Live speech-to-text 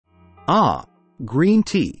Ah, green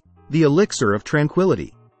tea, the elixir of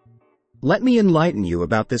tranquility. Let me enlighten you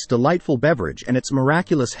about this delightful beverage and its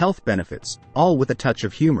miraculous health benefits, all with a touch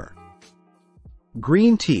of humor.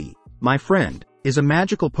 Green tea, my friend, is a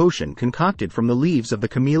magical potion concocted from the leaves of the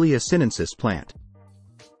Camellia sinensis plant.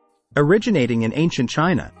 Originating in ancient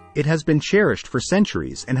China, it has been cherished for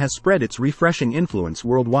centuries and has spread its refreshing influence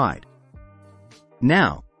worldwide.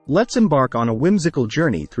 Now, let's embark on a whimsical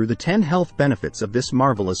journey through the 10 health benefits of this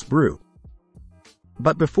marvelous brew.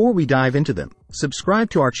 But before we dive into them, subscribe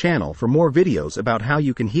to our channel for more videos about how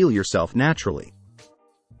you can heal yourself naturally.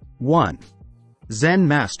 1. Zen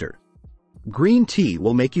Master. Green tea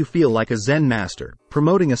will make you feel like a Zen master,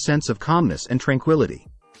 promoting a sense of calmness and tranquility.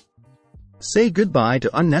 Say goodbye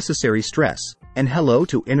to unnecessary stress, and hello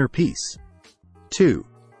to inner peace. 2.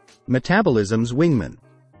 Metabolism's Wingman.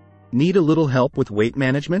 Need a little help with weight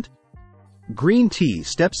management? Green tea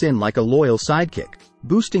steps in like a loyal sidekick,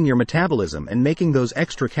 boosting your metabolism and making those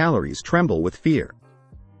extra calories tremble with fear.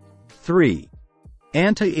 3.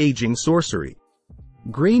 Anti-aging sorcery.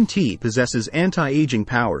 Green tea possesses anti-aging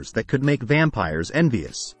powers that could make vampires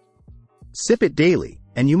envious. Sip it daily,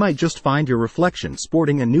 and you might just find your reflection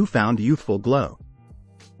sporting a newfound youthful glow.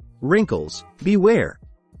 Wrinkles, beware.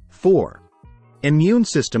 4. Immune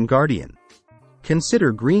System Guardian.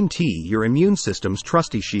 Consider green tea your immune system's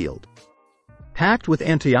trusty shield. Packed with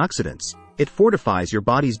antioxidants, it fortifies your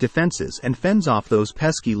body's defenses and fends off those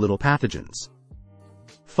pesky little pathogens.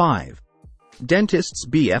 5. Dentist's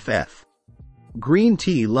BFF. Green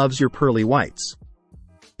tea loves your pearly whites.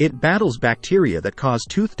 It battles bacteria that cause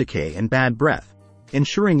tooth decay and bad breath,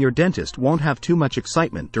 ensuring your dentist won't have too much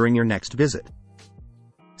excitement during your next visit.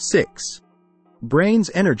 6. Brain's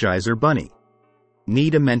Energizer Bunny.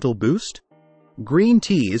 Need a mental boost? Green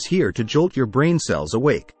tea is here to jolt your brain cells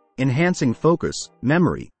awake, enhancing focus,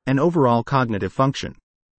 memory, and overall cognitive function.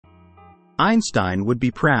 Einstein would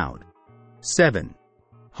be proud. 7.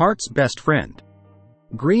 Heart's Best Friend.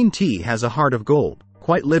 Green tea has a heart of gold,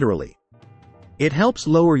 quite literally. It helps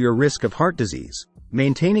lower your risk of heart disease,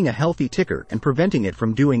 maintaining a healthy ticker and preventing it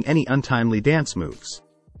from doing any untimely dance moves.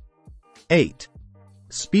 8.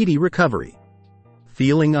 Speedy recovery.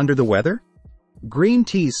 Feeling under the weather? Green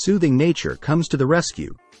tea's soothing nature comes to the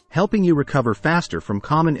rescue, helping you recover faster from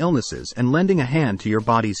common illnesses and lending a hand to your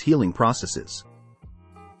body's healing processes.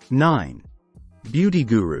 9. Beauty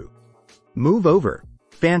Guru. Move over,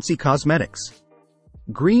 fancy cosmetics.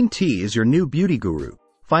 Green tea is your new beauty guru,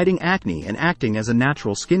 fighting acne and acting as a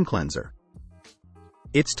natural skin cleanser.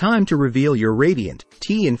 It's time to reveal your radiant,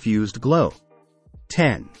 tea-infused glow.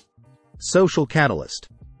 10. Social Catalyst.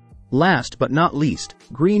 Last but not least,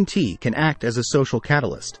 green tea can act as a social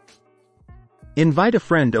catalyst. Invite a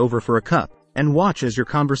friend over for a cup, and watch as your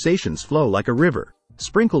conversations flow like a river,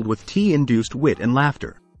 sprinkled with tea-induced wit and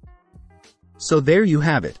laughter. So there you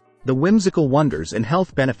have it, the whimsical wonders and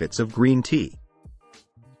health benefits of green tea.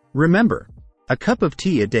 Remember, a cup of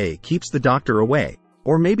tea a day keeps the doctor away,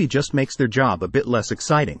 or maybe just makes their job a bit less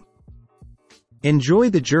exciting. Enjoy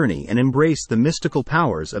the journey and embrace the mystical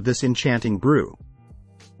powers of this enchanting brew.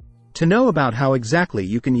 To know about how exactly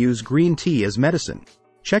you can use green tea as medicine,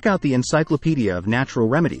 check out the Encyclopedia of Natural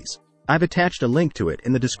Remedies. I've attached a link to it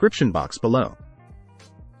in the description box below.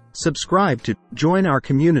 Subscribe to join our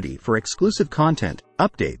community for exclusive content,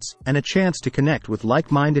 updates, and a chance to connect with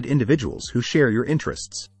like-minded individuals who share your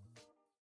interests.